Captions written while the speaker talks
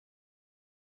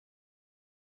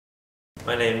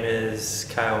My name is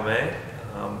Kyle May,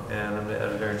 and I'm the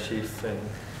editor-in-chief and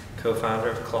co-founder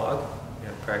of CLOG,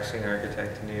 practicing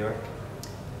architect in New York.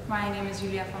 My name is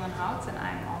Hout, and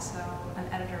I'm also an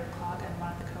editor of CLOG and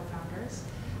one of the co-founders.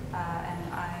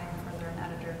 And I am further an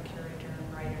editor, curator,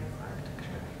 and writer for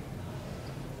architecture.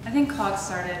 I think CLOG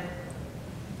started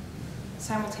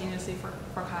simultaneously for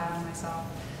Kyle and myself.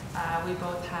 We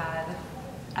both had,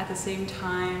 at the same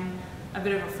time, a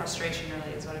bit of a frustration,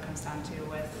 really, is what it comes down to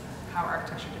with how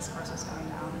architecture discourse was going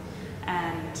down.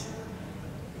 And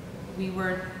we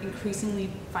were increasingly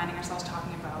finding ourselves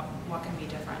talking about what can be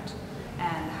different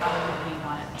and how would we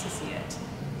want to see it.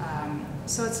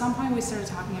 So at some point we started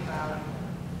talking about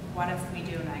what if we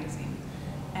do a magazine.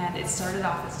 And it started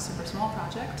off as a super small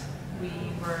project. We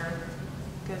were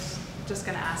just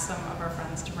going to ask some of our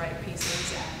friends to write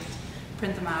pieces and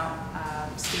print them out,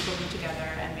 staple them together,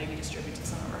 and maybe distribute to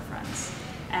some of our friends.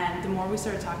 And the more we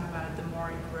started talking about it, the more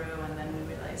it grew, and then we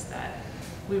realized that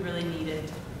we really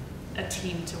needed a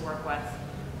team to work with.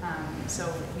 So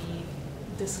we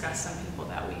discussed some people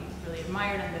that we really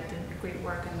admired and that did great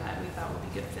work and that we thought would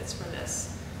be good fits for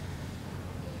this.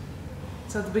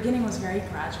 So the beginning was very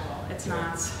gradual. It's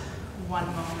not one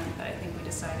moment that I think we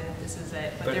decided this is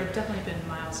it, but there have definitely been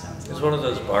milestones. It was one of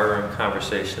those barroom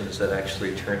conversations that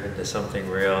actually turned into something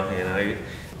real.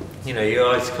 You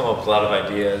always come up with a lot of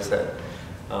ideas that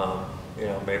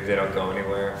maybe they don't go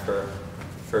anywhere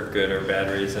for good or bad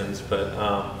reasons, but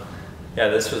yeah,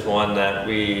 this was one that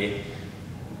it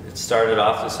started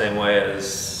off the same way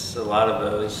as a lot of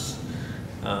those,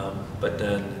 but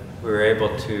then we were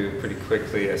able to pretty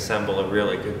quickly assemble a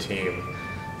really good team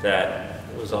that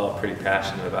was all pretty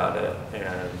passionate about it,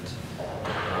 and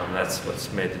that's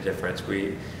what's made the difference.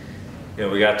 We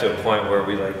got to a point where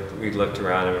we looked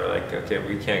around and we were like, okay,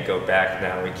 we can't go back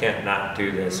now. We can't not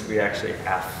do this. We actually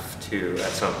have to,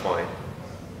 at some point,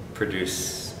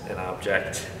 produce an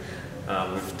object.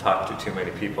 We've talked to too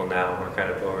many people now. We're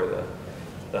kind of over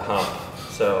the hump.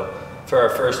 So for our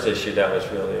first issue, that was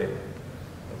really,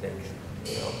 I think,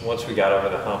 once we got over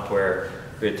the hump where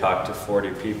we had talked to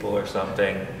 40 people or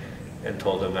something and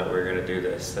told them that we were going to do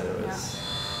this, then it was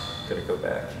going to go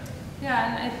back.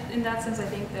 Yeah, and in that sense, I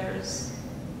think there's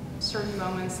certain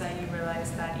moments that you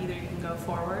realize that either you can go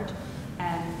forward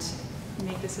and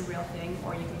make this a real thing,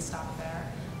 or you can stop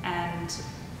there. And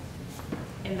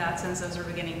in that sense, those are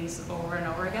beginnings over and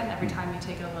over again, every time you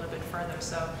take it a little bit further.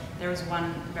 So there was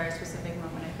one very specific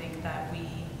moment, I think, that we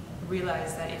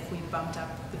realized that if we bumped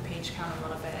up the page count a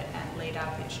little bit and laid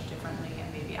out the issue differently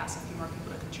and maybe asked a few more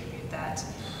people to contribute, that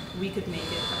we could make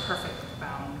it a perfect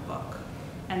bound book.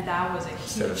 And that was a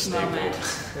huge moment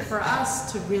for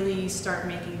us to really start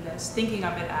making this, thinking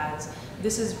of it as,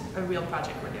 this is a real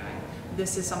project we're doing.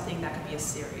 This is something that could be a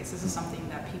series. This is something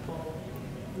that people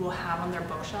will have on their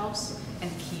bookshelves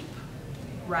and keep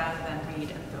rather than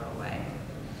read and throw away.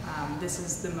 This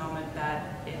is the moment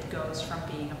that it goes from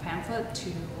being a pamphlet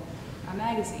to a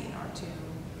magazine or to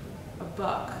a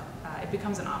book. It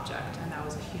becomes an object, and that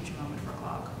was a huge moment for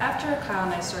CLOG. After Kyle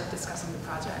and I started discussing the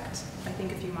project, I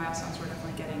think a few milestones were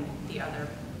definitely getting the other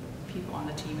people on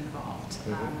the team involved.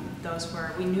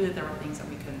 We knew that there were things that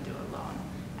we couldn't do alone,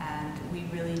 and we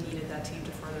really needed that team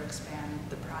to further expand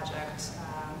the project,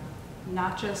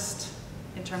 not just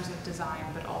in terms of design,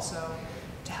 but also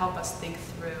to help us think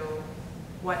through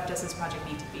what does this project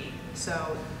need to be.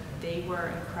 So they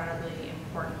were incredibly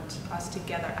important to us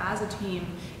together as a team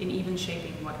in even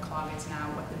shaping what CLOG is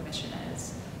now, what the mission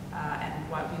is, and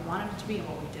what we wanted it to be and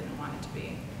what we didn't want it to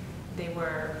be. They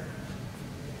were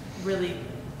really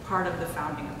part of the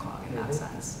founding of CLOG in that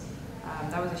sense.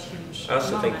 That was a huge I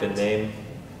also moment. think the name,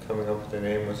 coming up with the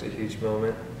name was a huge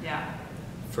moment. Yeah.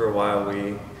 For a while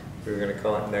we were going to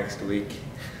call it Next Week,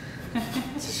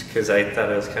 just because I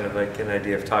thought it was kind of like an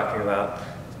idea of talking about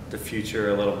the future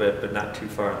a little bit, but not too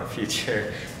far in the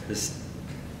future. Just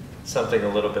something a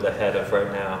little bit ahead of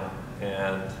right now.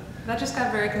 And that just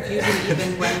got very confusing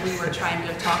even when we were trying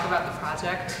to talk about the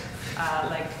project.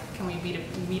 Like, can we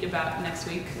meet about next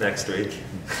week? Next week.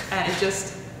 And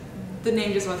the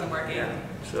name just wasn't working. Yeah.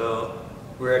 So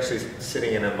we were actually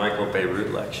sitting in a Michael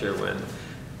Beirut lecture when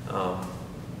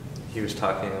he was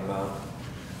talking about,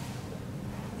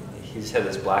 he's had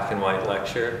this black and white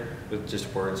lecture with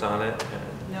just words on it. And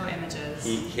no images.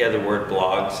 He had the word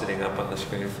blog sitting up on the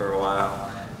screen for a while,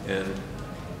 and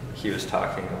he was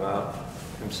talking about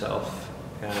himself.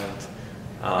 And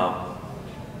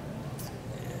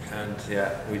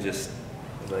yeah, we just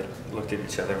looked at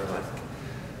each other and were like,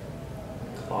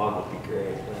 CLOG would be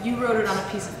great. You wrote it on a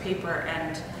piece of paper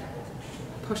and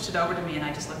pushed it over to me, and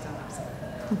I just looked at it and I was like,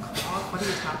 CLOG, what are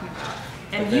you talking about?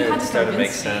 And you had to convince me.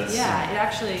 Sense. Yeah, it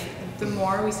actually the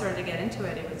more we started to get into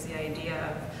it, it was the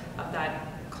idea of that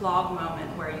CLOG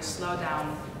moment where you slow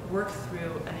down, work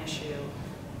through an issue,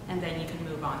 and then you can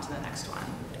move on to the next one.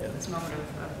 Yeah. This moment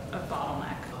of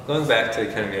bottleneck. Going back to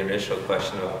kind of your initial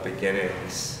question about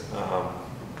beginnings,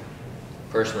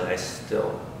 personally, I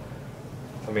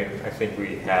think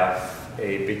we have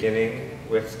a beginning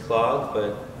with CLOG,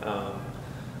 but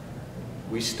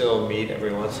we still meet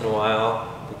every once in a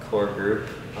while, the core group,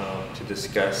 to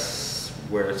discuss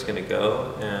where it's going to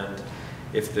go and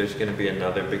if there's going to be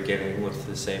another beginning with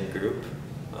the same group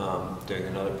doing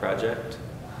another project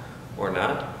or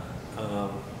not.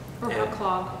 Or how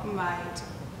CLOG might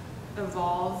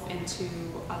evolve into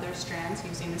other strands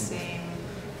using the same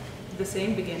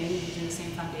beginning, using the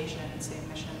same foundation and same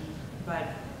mission, but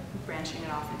branching it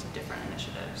off into different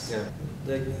initiatives. Yeah,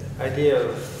 the idea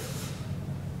of,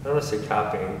 I don't want to say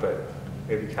copying, but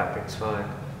maybe copying's fine,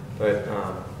 but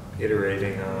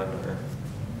iterating on or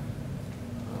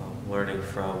learning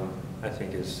from, I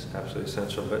think is absolutely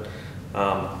essential. But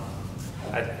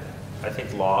I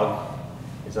think log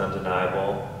is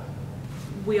undeniable.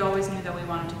 We always knew that we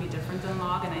wanted to be different than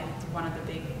log, and one of the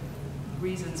big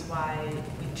reasons why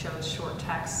we chose short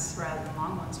texts rather than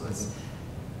long ones was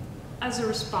as a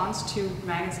response to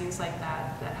magazines like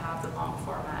that that have the long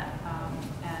format,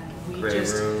 and we Gray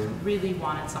just room. really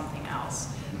wanted something else.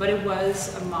 But it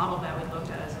was a model that we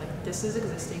looked at as like, this is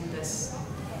existing, this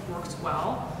works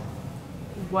well.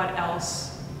 What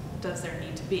else does there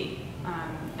need to be?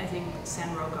 I think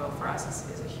San Rocco for us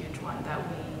is a huge one that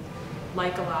we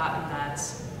like a lot, and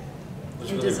that's It was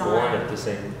in really design. born at the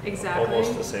same, Exactly.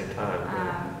 almost the same time.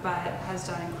 Yeah. But has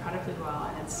done incredibly well,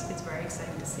 and it's very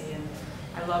exciting to see. And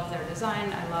I love their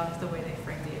design. I love the way they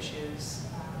frame the issues.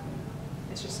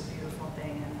 It's just a beautiful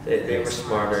thing. And They were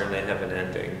smarter and they have an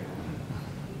ending.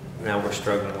 Now we're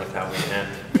struggling with how we end.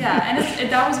 Yeah, and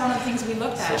that was one of the things we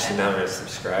looked at. Especially now as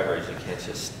subscribers, you can't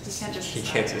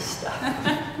just stop.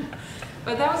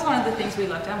 But that was one of the things we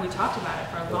looked at, and we talked about it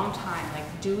for a long time. Like,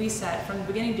 from the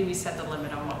beginning, do we set the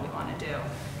limit on what we want to do?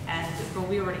 But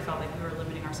we already felt like we were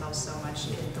limiting ourselves so much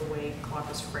in the way CLOG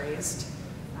was phrased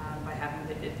by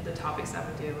having the topics that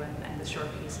we do and the short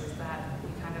pieces that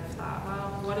we kind of thought,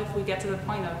 well, what if we get to the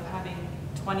point of having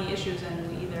 20 issues and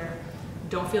we either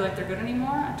don't feel like they're good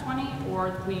anymore at 20,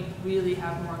 or we really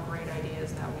have more great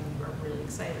ideas that we are really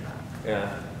excited about.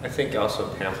 Yeah, I think also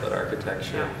pamphlet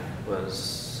architecture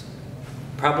was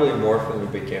probably more from the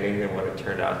beginning than what it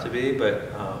turned out to be, but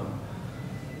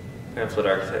pamphlet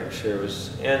architecture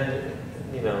was, and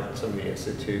some of the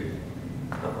institute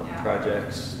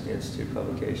projects, institute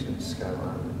publications,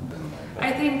 Skyline.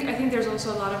 I think there's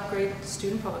also a lot of great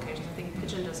student publications. I think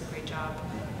Pigeon does a great job,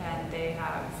 and they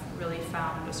have really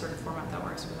found a certain format that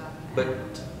works for them.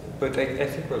 But I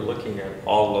think we're looking at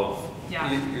all of,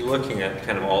 you're looking at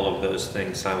kind of all of those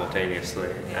things simultaneously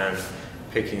and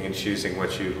picking and choosing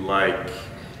what you like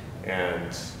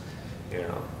and,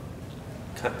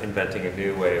 inventing a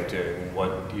new way of doing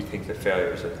what you think the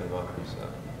failures of them are. So.